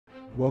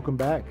Welcome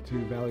back to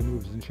Valley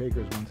Moves and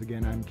Shakers. Once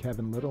again, I'm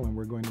Kevin Little, and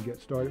we're going to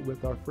get started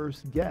with our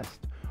first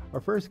guest.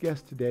 Our first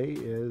guest today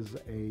is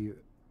a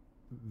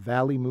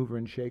Valley mover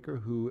and shaker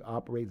who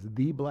operates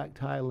the Black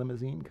Tie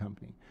Limousine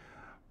Company.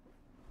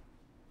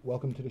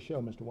 Welcome to the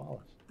show, Mr.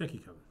 Wallace. Thank you,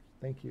 Kevin.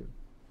 Thank you.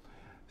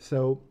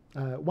 So,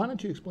 why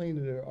don't you explain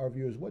to our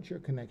viewers what's your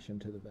connection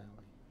to the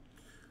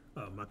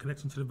Valley? My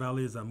connection to the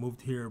Valley is I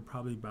moved here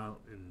probably about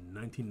in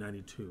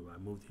 1992. I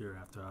moved here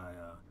after I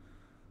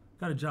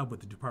got a job with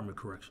the Department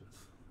of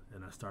Corrections,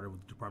 and I started with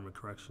the Department of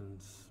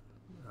Corrections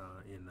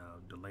in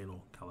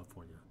Delano,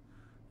 California,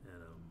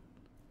 and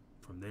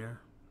from there,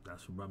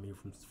 that's what brought me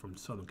here from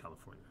Southern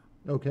California.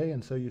 Okay,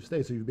 and so you've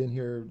stayed. So you've been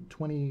here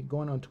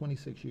going on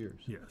 26 years.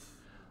 Yes.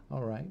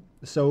 All right.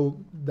 So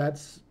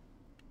that's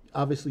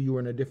obviously you were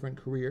in a different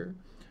career,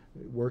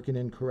 working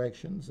in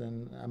corrections,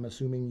 and I'm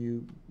assuming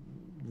you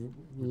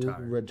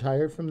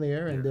retired from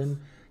there, and then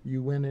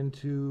you went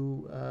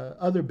into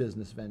other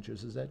business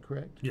ventures. Is that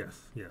correct?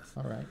 Yes.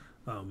 All right.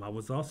 I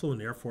was also in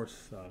the Air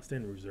Force,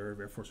 staying in reserve,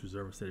 Air Force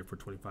Reserve. I stayed there for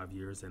 25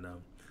 years, and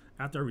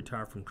after I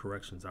retired from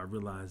corrections, I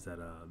realized that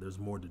there's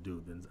more to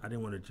do than I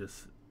didn't want to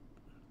just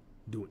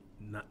do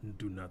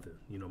nothing.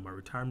 You know, my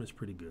retirement's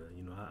pretty good.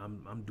 You know,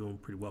 I'm doing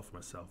pretty well for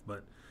myself,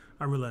 but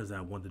I realized that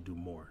I wanted to do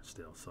more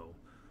still. So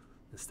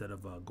instead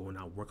of going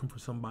out working for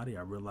somebody,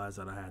 I realized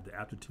that I had the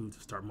aptitude to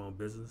start my own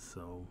business.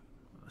 So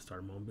I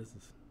started my own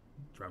business,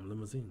 driving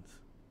limousines.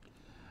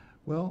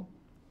 Well,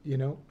 you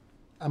know,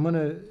 I'm going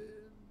to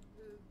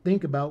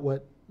think about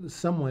what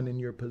someone in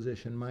your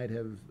position might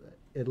have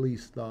at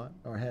least thought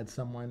or had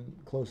someone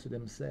close to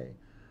them say.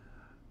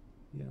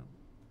 You know,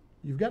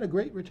 you've got a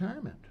great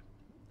retirement.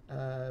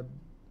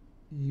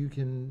 You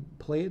can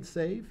play it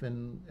safe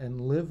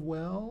and live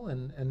well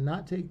and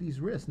not take these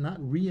risks, not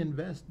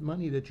reinvest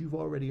money that you've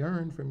already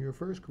earned from your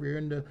first career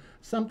into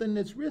something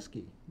that's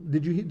risky.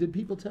 Did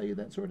people tell you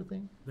that sort of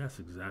thing? That's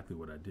exactly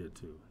what I did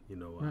too. You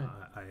know, Right.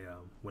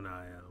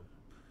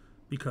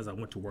 Because I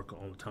went to work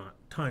on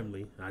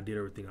timely, I did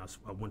everything.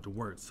 I went to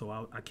work,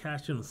 so I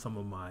cashed in on some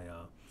of my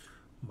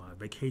my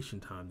vacation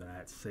time that I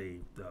had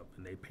saved up,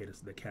 and they paid us.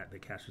 They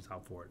cashed us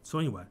out for it. So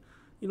anyway,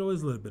 you know, it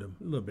was a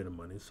little bit of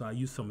money. So I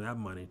used some of that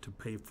money to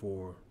pay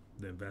for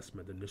the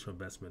investment, the initial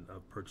investment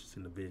of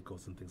purchasing the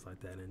vehicles and things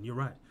like that. And you're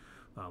right.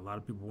 A lot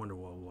of people wonder,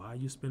 well, why are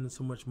you spending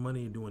so much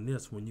money doing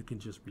this when you can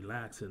just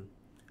relax? And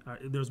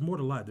there's more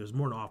to life. There's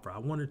more to offer. I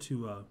wanted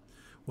to.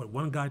 What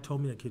one guy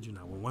told me, I kid you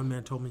not. When one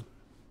man told me,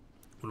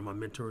 one of my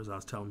mentors, I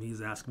was telling him,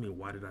 he's asking me,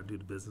 why did I do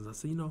the business? I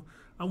said, you know,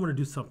 I want to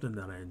do something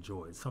that I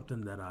enjoy,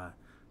 something that I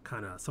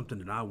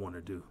want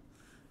to do.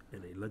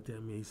 And he looked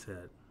at me, he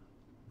said,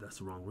 that's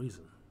the wrong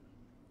reason.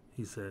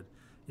 He said,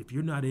 if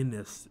you're not in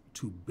this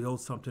to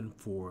build something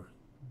for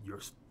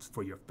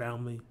your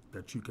family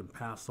that you can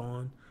pass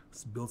on,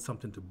 build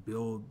something to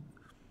build,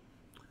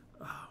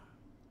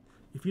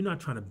 if you're not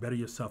trying to better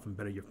yourself and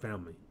better your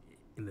family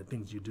in the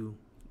things you do,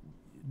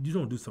 you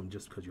don't do something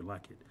just because you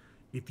like it.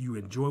 If you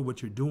enjoy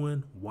what you're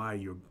doing while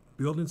you're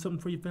building something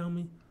for your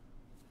family,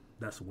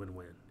 that's a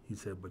win-win. He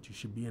said, but you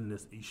should be in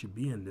this. You should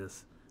be in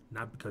this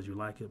not because you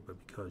like it, but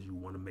because you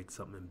want to make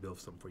something and build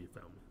something for your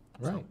family.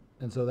 Right.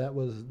 And so that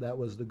was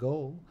the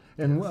goal.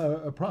 And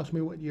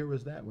approximately what year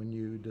was that when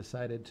you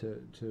decided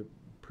to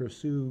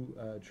pursue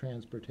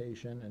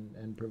transportation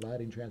and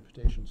providing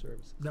transportation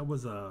services? That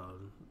was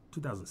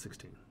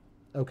 2016.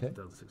 Okay.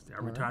 2016. I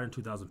retired in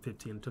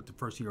 2015. Took the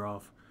first year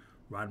off,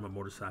 riding my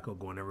motorcycle,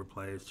 going every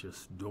place,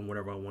 just doing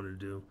whatever I wanted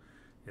to do.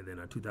 And then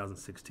in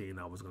 2016,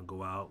 I was going to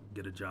go out,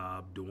 get a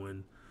job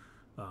doing,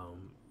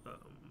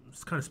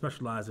 kind of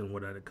specialize in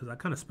because I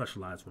kind of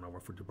specialized when I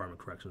worked for Department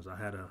of Corrections. I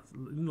had a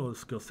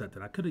skill set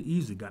that I could have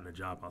easily gotten a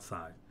job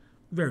outside.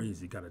 Very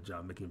easy, got a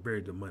job making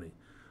very good money.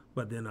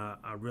 But then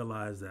I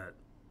realized that,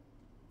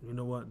 you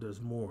know what,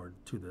 there's more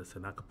to this,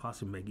 and I could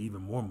possibly make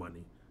even more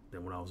money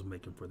than what I was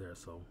making for there.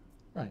 So,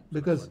 right,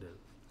 because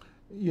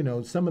you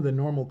know, some of the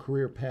normal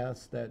career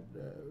paths that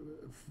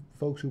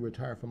folks who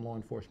retire from law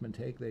enforcement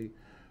take, they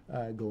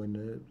go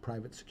into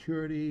private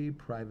security,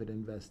 private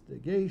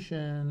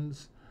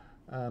investigations,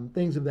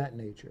 things of that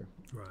nature.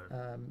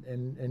 Right.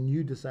 And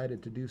you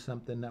decided to do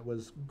something that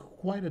was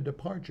quite a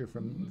departure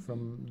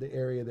from the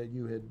area that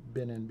you had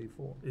been in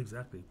before.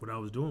 Exactly. What I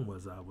was doing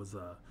was I was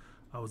a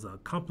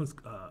court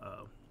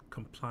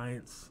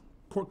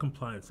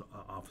compliance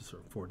officer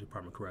for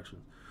Department of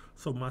Corrections.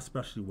 So my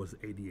specialty was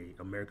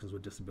ADA, Americans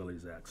with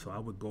Disabilities Act. So I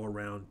would go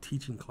around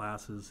teaching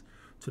classes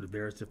to the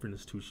various different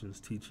institutions,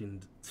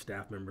 teaching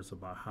staff members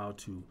about how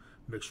to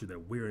make sure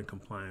that we're in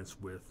compliance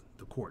with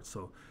the court.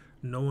 So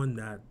knowing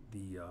that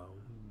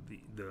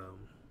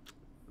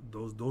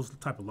those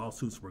type of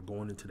lawsuits were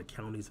going into the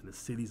counties and the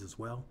cities as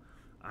well,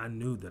 I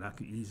knew that I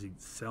could easily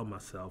sell my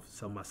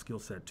skill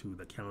set to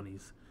the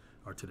counties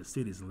or to the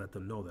cities and let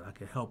them know that I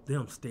can help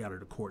them stay out of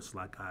the courts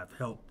like I've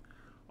helped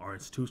our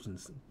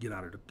institutions get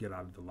out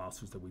of the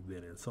lawsuits that we've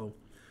been in. So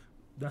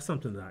that's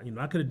something that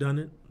I could have done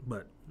it,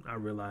 but I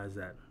realized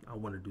that I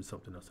want to do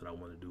something else that I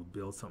want to do,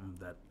 build something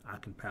that I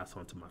can pass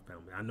on to my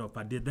family. I know if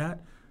I did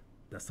that,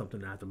 that's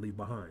something I have to leave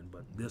behind.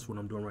 But this, what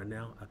I'm doing right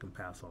now, I can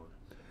pass on.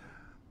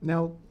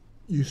 Now,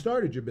 you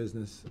started your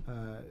business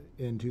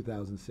in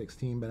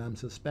 2016, but I'm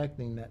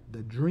suspecting that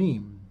the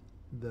dream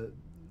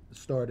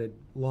started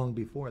long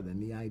before then,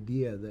 the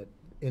idea that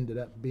ended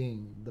up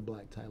being the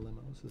Black Tie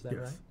Limos. Is that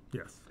right?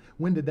 Yes.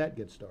 When did that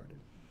get started?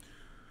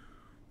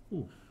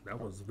 Ooh, that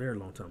was a very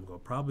long time ago.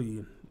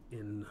 Probably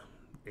in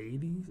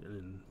 80s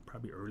and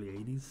probably early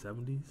 80s,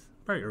 70s,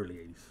 probably early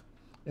 80s.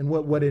 And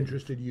what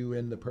interested you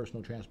in the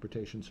personal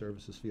transportation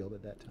services field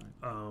at that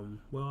time?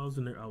 Well,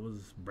 I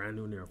was brand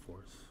new in the Air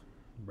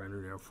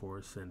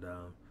Force, and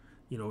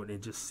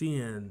and just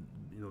seeing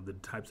the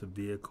types of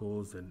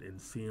vehicles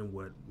and seeing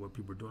what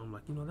people are doing. I'm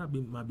like,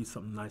 might be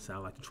something nice I'd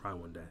like to try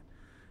one day.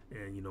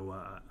 And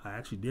I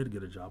actually did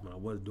get a job, and I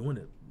was doing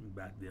it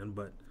back then,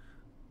 but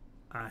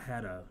I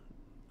had a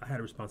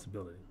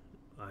responsibility.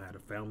 I had a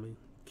family,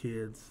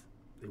 kids.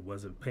 It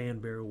wasn't paying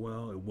very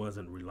well. It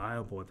wasn't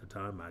reliable at the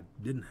time. I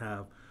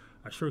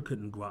sure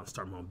couldn't go out and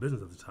start my own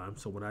business at the time.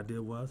 So what I did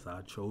was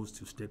I chose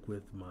to stick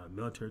with my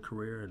military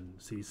career in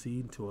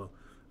CDC until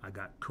I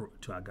got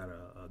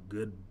a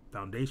good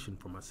foundation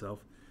for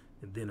myself,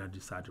 and then I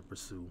decided to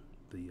pursue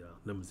the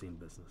limousine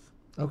business.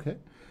 Okay.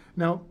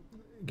 Now,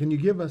 can you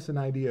give us an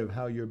idea of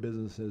how your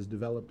business has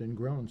developed and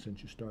grown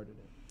since you started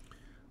it?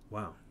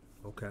 Wow.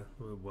 Okay.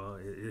 Well,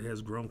 it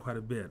has grown quite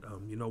a bit.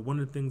 One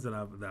of the things that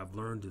I've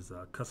learned is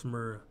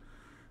customer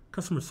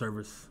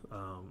service.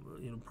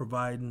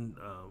 Providing,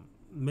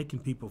 making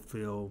people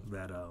feel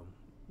that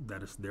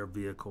it's their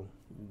vehicle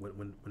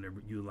when they're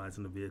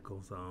utilizing the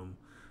vehicles,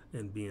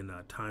 and being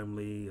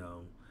timely.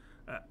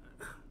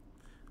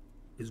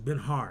 It's been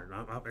hard.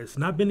 It's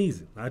not been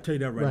easy. I tell you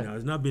that right now.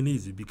 It's not been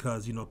easy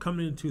because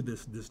coming into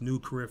this new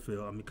career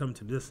field. Coming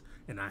to this,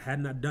 and I had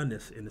not done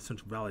this in the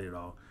Central Valley at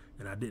all.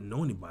 And I didn't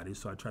know anybody,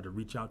 so I tried to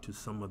reach out to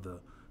some of the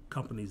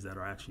companies that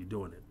are actually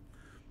doing it.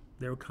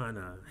 They were kind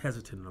of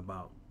hesitant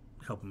about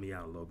helping me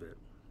out a little bit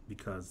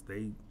because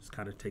they just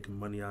kind of taking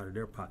money out of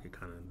their pocket.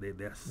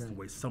 That's the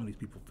way some of these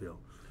people feel.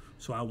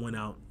 So I went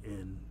out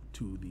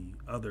to the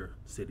other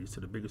cities, to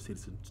the bigger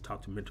cities, to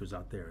talk to mentors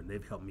out there, and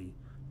they've helped me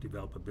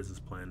develop a business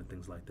plan and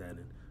things like that.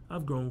 And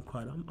I've grown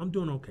I'm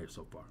doing okay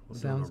so far.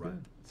 Sounds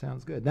good.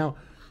 Sounds good. Now,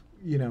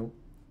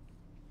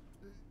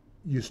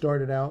 you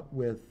started out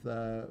with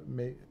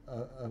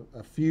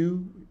a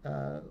few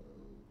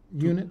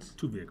units?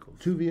 Two vehicles.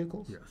 Two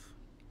vehicles? Yes.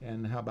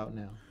 And how about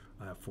now?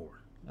 I have 4.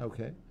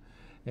 Okay.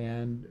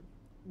 And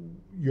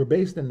you're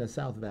based in the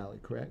South Valley,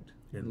 correct?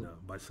 In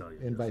Visalia.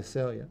 In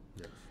Visalia.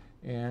 Yes.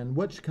 And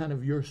what's kind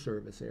of your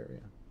service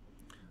area?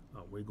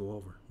 We go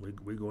over.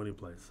 We go any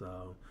place.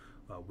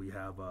 We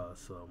have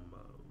some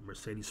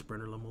Mercedes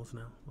Sprinter limos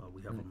now.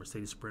 We have a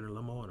Mercedes Sprinter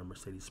limo and a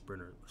Mercedes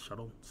Sprinter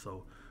shuttle.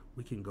 So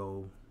we can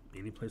go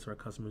any place our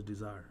customers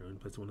desire, any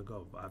place they want to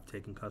go. I've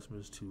taken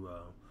customers to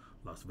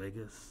Las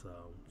Vegas,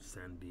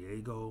 San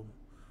Diego,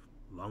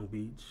 Long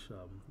Beach.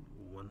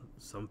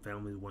 Some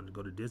families wanted to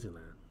go to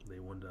Disneyland. They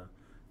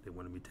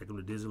wanted me to take them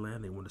to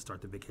Disneyland. They wanted to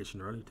start the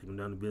vacation early, take them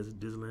down to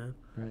Disneyland.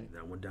 Right. And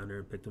I went down there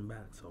and picked them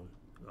back. So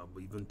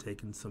we've even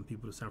taken some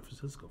people to San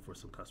Francisco for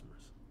some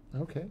customers.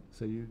 Okay,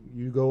 so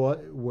you go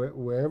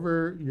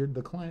wherever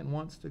the client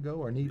wants to go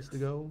or needs to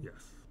go.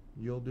 Yes.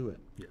 You'll do it.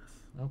 Yes.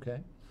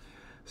 Okay,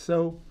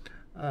 so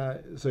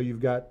you've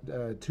got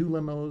 2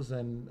 limos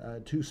and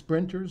 2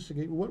 Sprinters.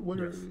 What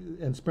Yes.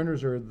 and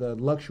Sprinters are the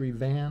luxury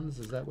vans?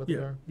 Is that what they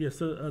are? Yeah.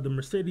 So the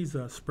Mercedes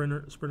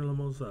Sprinter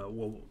limos,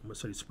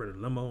 Mercedes Sprinter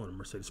limo and a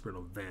Mercedes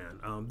Sprinter van.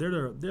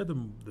 They're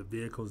the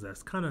vehicles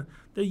that's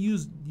they're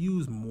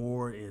used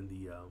more in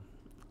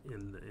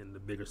the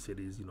bigger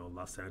cities.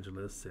 Los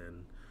Angeles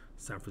and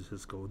San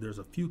Francisco. There's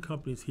a few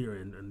companies here,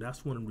 and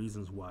that's one of the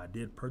reasons why I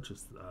did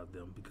purchase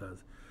them,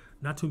 because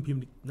not too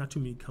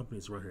many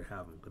companies around here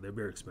have them, because they're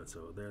very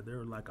expensive.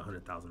 They're like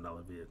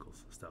 $100,000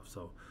 vehicles and stuff.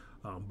 So,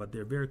 but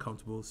they're very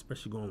comfortable,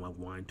 especially going like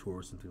wine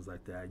tours and things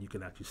like that. You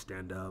can actually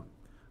stand up.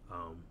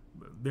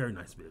 Very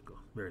nice vehicle,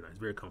 very nice,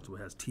 very comfortable.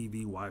 It has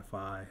TV,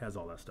 Wi-Fi, has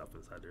all that stuff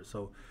inside there.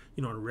 So,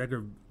 on a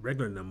regular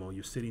limo,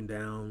 you're sitting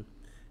down.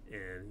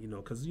 And,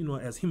 because,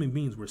 as human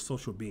beings, we're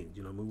social beings.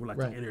 We like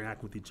to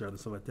interact with each other and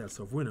stuff like that.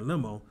 So if we're in a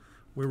limo,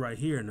 we're right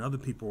here, and other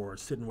people are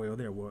sitting way over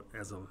there. Well,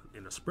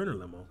 in a Sprinter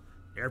limo,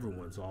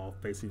 everyone's all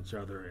facing each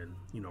other and,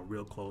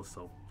 real close.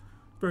 So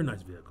very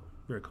nice vehicle,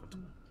 very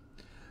comfortable.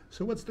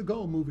 So what's the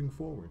goal moving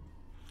forward?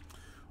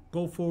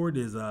 Goal forward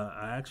is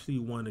I actually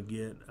want to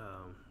get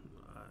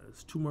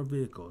it's 2 more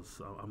vehicles.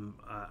 So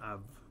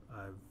I've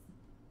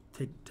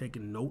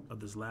taken note of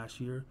this last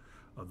year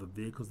of the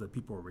vehicles that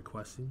people are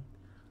requesting.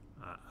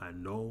 I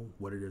know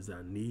what it is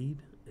I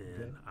need,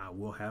 and I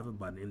will have it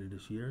by the end of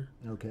this year.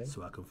 Okay.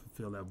 So I can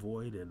fulfill that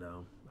void, and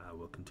I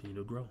will continue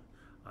to grow.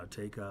 I'll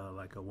take,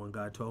 like one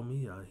guy told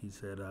me, he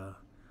said,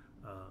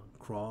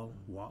 crawl,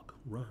 walk,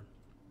 run.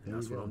 And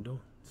that's what I'm doing.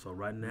 So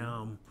right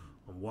now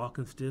I'm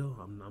walking still.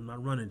 I'm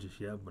not running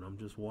just yet, but I'm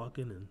just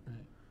walking. And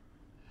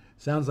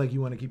sounds like you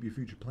want to keep your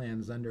future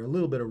plans under a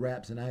little bit of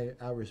wraps, and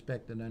I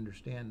respect and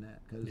understand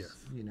that,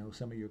 because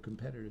some of your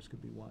competitors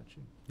could be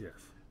watching. Yes.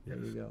 There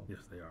you go. Yes,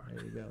 they are.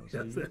 There you go.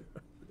 So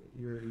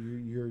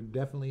You're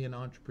definitely in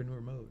entrepreneur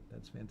mode.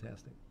 That's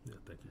fantastic. Yeah,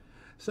 thank you.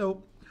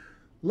 So,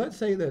 let's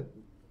say that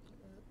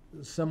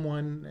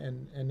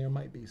someone, and there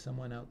might be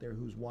someone out there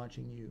who's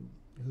watching you,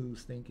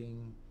 who's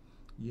thinking,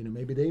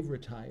 maybe they've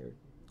retired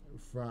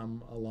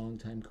from a long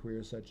time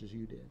career such as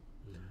you did.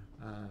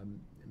 Mm-hmm.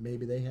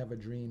 Maybe they have a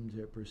dream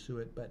to pursue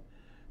it, but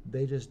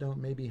they just don't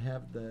maybe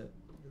have the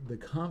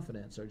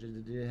confidence, or just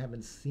they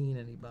haven't seen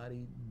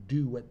anybody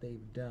do what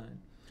they've done.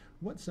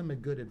 What's some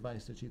good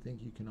advice that you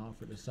think you can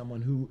offer to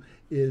someone who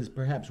is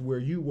perhaps where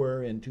you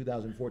were in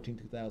 2014,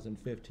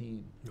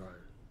 2015? Right.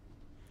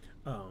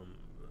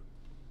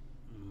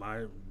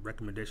 My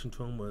recommendation to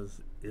them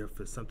was, if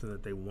it's something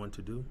that they want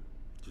to do,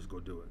 just go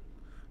do it.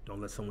 Don't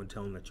let someone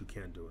tell them that you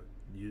can't do it.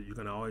 You're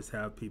going to always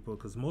have people,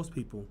 because most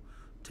people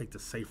take the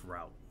safe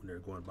route when they're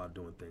going about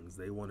doing things.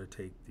 They want to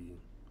take the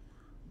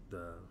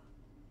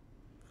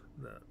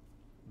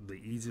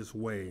easiest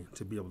way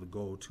to be able to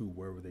go to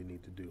wherever they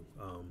need to do,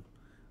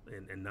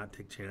 and not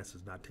take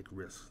chances, not take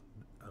risks.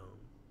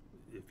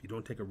 If you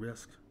don't take a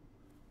risk,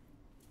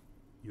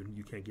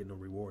 you can't get no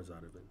rewards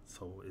out of it.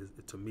 So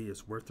to me,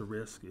 it's worth the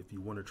risk. If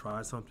you want to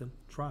try something,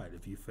 try it.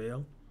 If you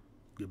fail,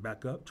 get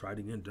back up, try it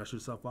again, dust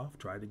yourself off,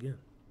 try it again.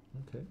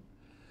 Okay.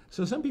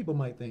 So some people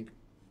might think,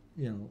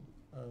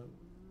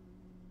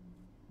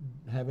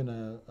 having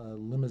a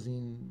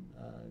limousine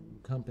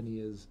company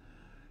is,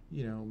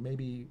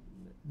 maybe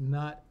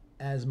not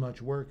as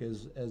much work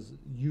as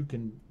you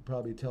can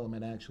probably tell them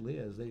it actually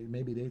is.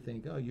 Maybe they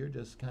think, oh, you're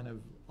just kind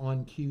of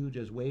on cue,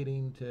 just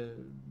waiting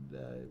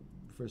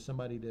for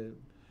somebody to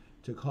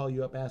call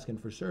you up asking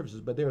for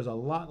services. But there's a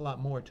lot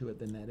more to it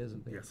than that,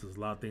 isn't there? Yes, there's a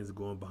lot of things that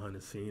go on behind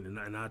the scene.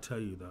 And I tell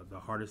you, the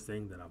hardest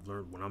thing that I've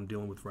learned, what I'm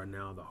dealing with right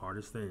now, the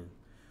hardest thing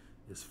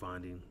is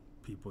finding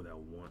people that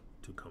want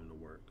to come to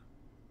work.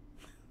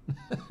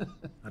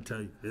 I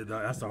tell you,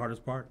 that's the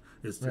hardest part.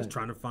 It's just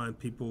trying to find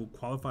people,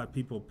 qualified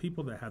people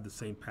that have the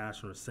same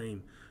passion or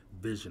same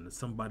vision. It's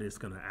somebody that's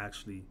going to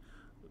actually,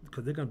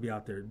 because they're going to be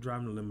out there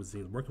driving the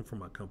limousines, working for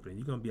my company.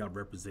 You're going to be out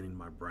representing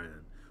my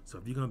brand. So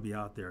if you're going to be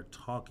out there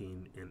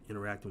talking and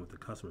interacting with the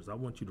customers, I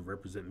want you to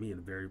represent me in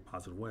a very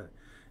positive way.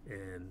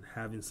 And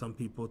having some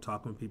people,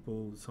 talking with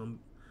people, some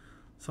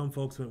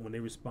folks, when they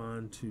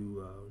respond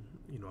to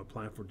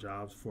applying for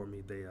jobs for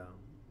me, they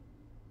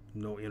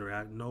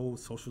no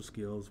social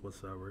skills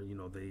whatsoever.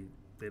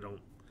 They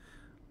don't.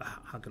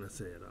 How can I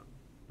say it?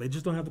 They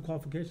just don't have the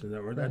qualifications.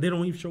 They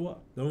don't even show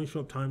up. They don't even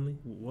show up timely.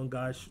 One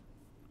guy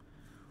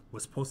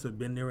was supposed to have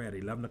been there at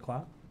 11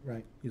 o'clock.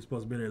 Right. He was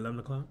supposed to be there at 11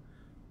 o'clock.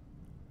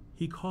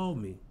 He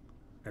called me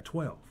at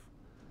 12.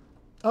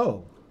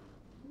 Oh,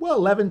 well,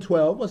 11,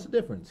 12. What's the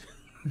difference?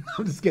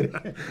 I'm just kidding.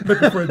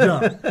 Looking for a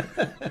job.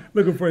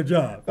 Looking for a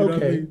job. You know okay.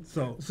 what I mean?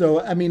 So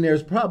I mean,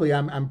 there's probably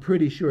I'm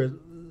pretty sure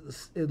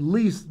at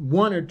least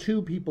one or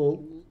two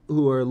people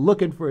who are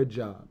looking for a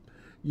job,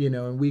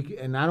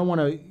 and I don't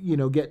want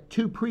to get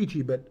too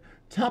preachy, but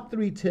top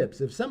 3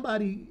 tips. If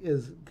somebody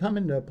is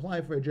coming to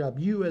apply for a job,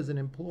 you as an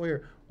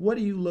employer, what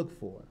do you look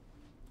for?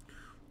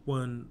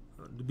 One,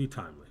 to be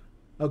timely.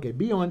 Okay,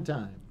 be on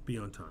time. Be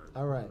on time.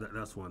 All right.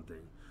 That's one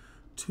thing.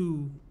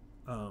 2,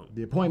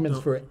 the appointment's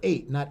for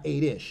 8, not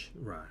 8-ish.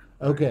 Right.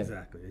 Okay.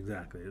 Exactly.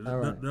 All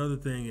right. The other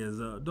thing is,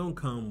 don't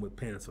come with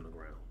pants on the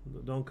ground.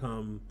 Don't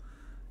come,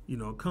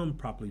 come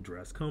properly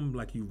dressed. Come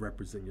like you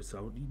represent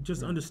yourself.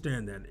 Just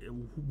understand that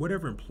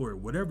whatever employer,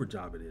 whatever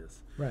job it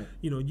is, right.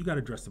 You got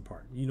to dress the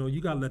part. You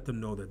got to let them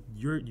know that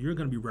you're going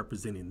to be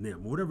representing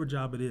them, whatever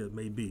job it is,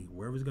 may be,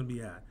 wherever it's going to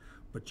be at.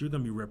 But you're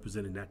going to be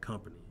representing that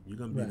company. You're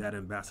going to be that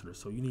ambassador.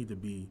 So you need to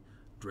be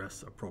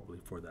dressed appropriately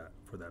for that,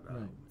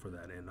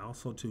 and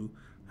also to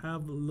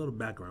have a little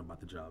background about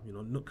the job.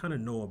 Kind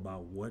of know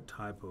about what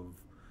type of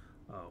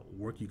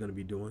work you're going to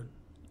be doing.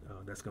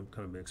 That's going to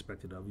kind of be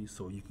expected of you,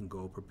 so you can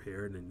go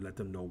prepared and let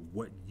them know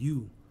what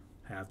you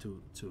have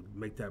to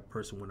make that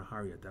person want to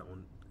hire you at that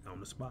one on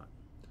the spot.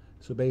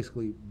 So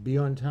basically, be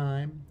on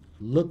time,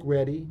 look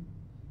ready,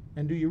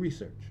 and do your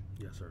research.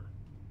 Yes, sir.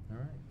 All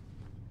right.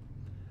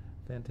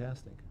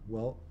 Fantastic.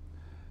 Well,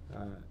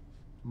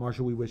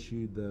 Marshall, we wish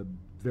you the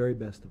very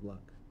best of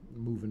luck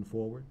moving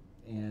forward,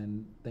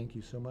 and thank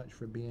you so much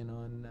for being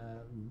on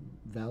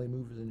Valley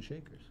Movers and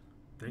Shakers.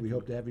 We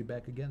hope to have you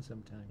back again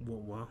sometime.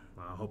 Well,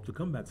 I hope to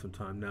come back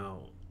sometime.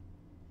 Now,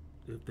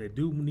 if they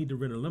do need to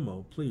rent a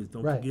limo, please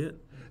don't forget.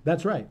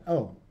 That's right.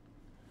 Oh,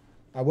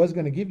 I was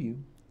going to give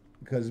you,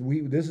 because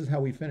this is how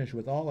we finish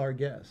with all our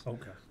guests.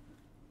 Okay.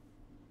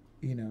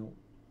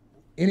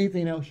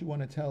 Anything else you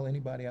want to tell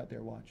anybody out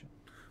there watching?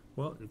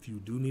 Well, if you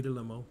do need a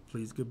limo,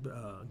 please give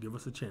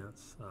us a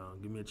chance.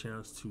 Give me a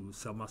chance to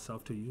sell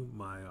myself to you.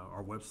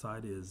 Our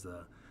website is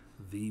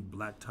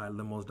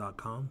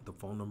theblacktielimos.com. The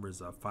phone number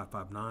is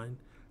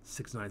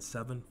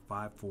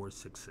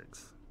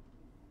 559-697-5466.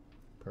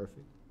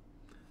 Perfect.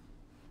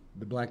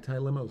 The Black Tie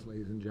Limos,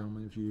 ladies and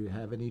gentlemen. If you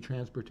have any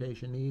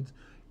transportation needs,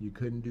 you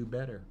couldn't do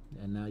better.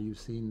 And now you've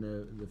seen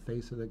the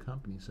face of the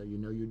company, so you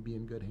know you'd be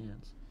in good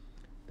hands.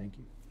 Thank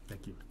you.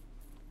 Thank you.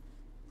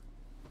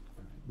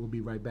 We'll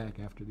be right back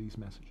after these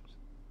messages.